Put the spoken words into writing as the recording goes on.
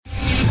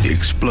The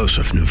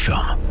explosive new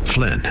film,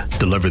 Flynn,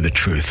 Deliver the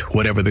Truth,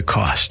 Whatever the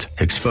Cost,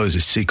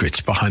 exposes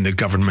secrets behind the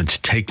government's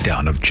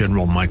takedown of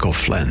General Michael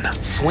Flynn.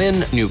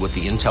 Flynn knew what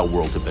the intel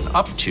world had been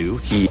up to.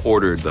 He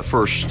ordered the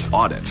first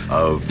audit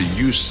of the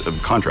use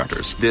of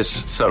contractors.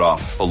 This set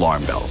off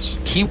alarm bells.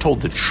 He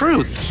told the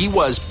truth. He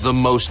was the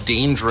most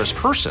dangerous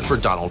person for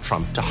Donald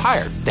Trump to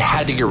hire. They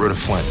had to get rid of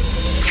Flynn.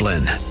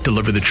 Flynn,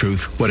 Deliver the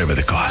Truth, Whatever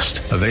the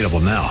Cost. Available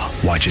now.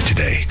 Watch it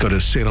today. Go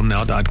to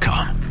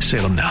salemnow.com.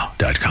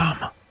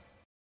 salemnow.com.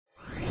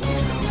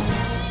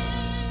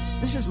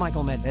 This is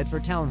Michael Medved for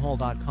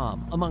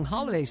townhall.com. Among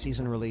holiday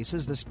season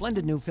releases, the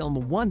splendid new film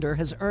Wonder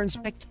has earned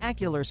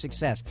spectacular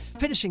success,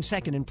 finishing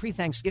second in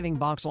pre-Thanksgiving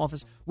box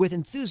office with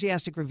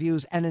enthusiastic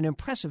reviews and an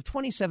impressive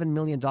 $27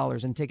 million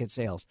in ticket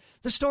sales.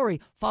 The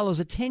story follows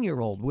a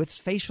 10-year-old with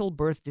facial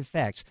birth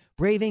defects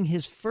braving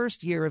his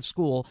first year of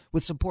school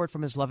with support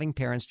from his loving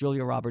parents,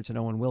 Julia Roberts and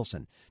Owen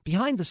Wilson.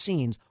 Behind the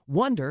scenes,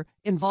 Wonder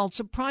involved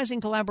surprising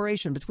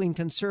collaboration between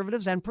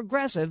conservatives and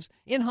progressives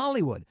in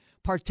Hollywood.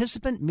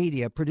 Participant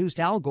Media produced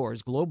Al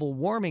Gore's global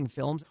warming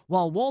films,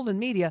 while Walden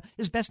Media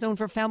is best known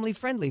for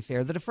family-friendly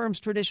fare that affirms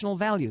traditional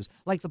values,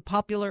 like the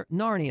popular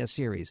Narnia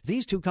series.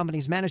 These two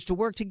companies managed to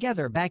work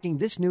together, backing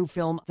this new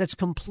film that's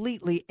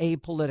completely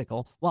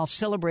apolitical, while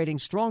celebrating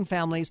strong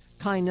families,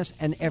 kindness,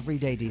 and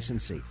everyday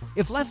decency.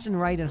 If left and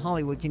right in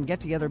Hollywood can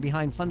get together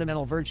behind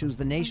fundamental virtues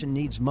the nation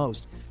needs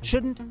most,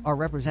 shouldn't our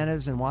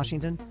representatives in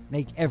Washington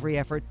make every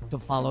effort to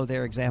follow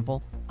their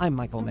example? I'm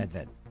Michael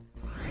Medved.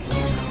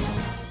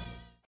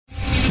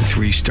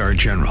 Three-star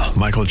General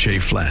Michael J.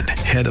 Flynn,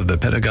 head of the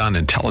Pentagon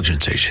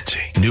Intelligence Agency,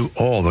 knew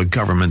all the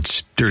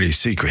government's dirty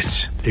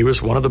secrets. He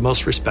was one of the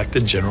most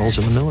respected generals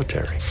in the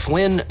military.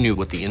 Flynn knew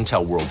what the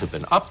intel world had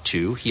been up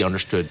to. He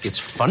understood its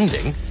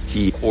funding.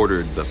 He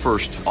ordered the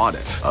first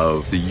audit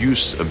of the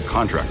use of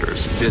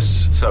contractors.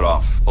 This set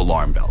off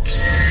alarm bells.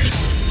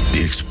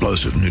 The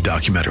explosive new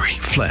documentary,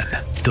 Flynn,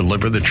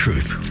 Deliver the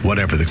Truth,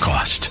 Whatever the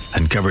Cost,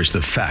 uncovers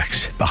the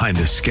facts behind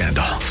this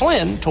scandal.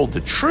 Flynn told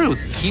the truth.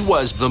 He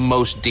was the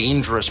most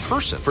dangerous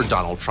person for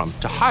Donald Trump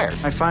to hire.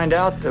 I find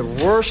out the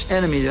worst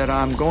enemy that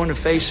I'm going to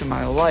face in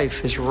my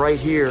life is right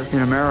here in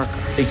America.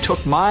 They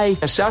took my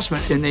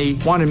assessment and they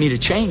wanted me to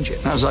change it.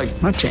 And I was like,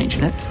 I'm not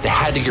changing it. They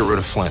had to get rid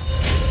of Flynn.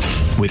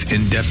 With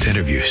in-depth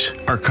interviews,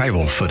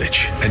 archival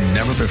footage, and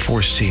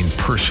never-before-seen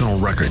personal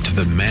records of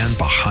the man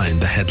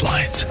behind the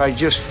headlines. I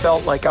just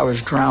felt like I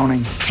was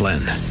drowning.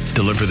 Flynn,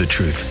 Deliver the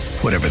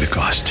Truth, Whatever the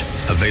Cost.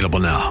 Available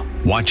now.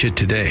 Watch it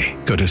today.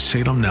 Go to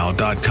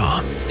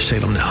salemnow.com.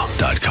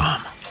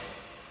 salemnow.com.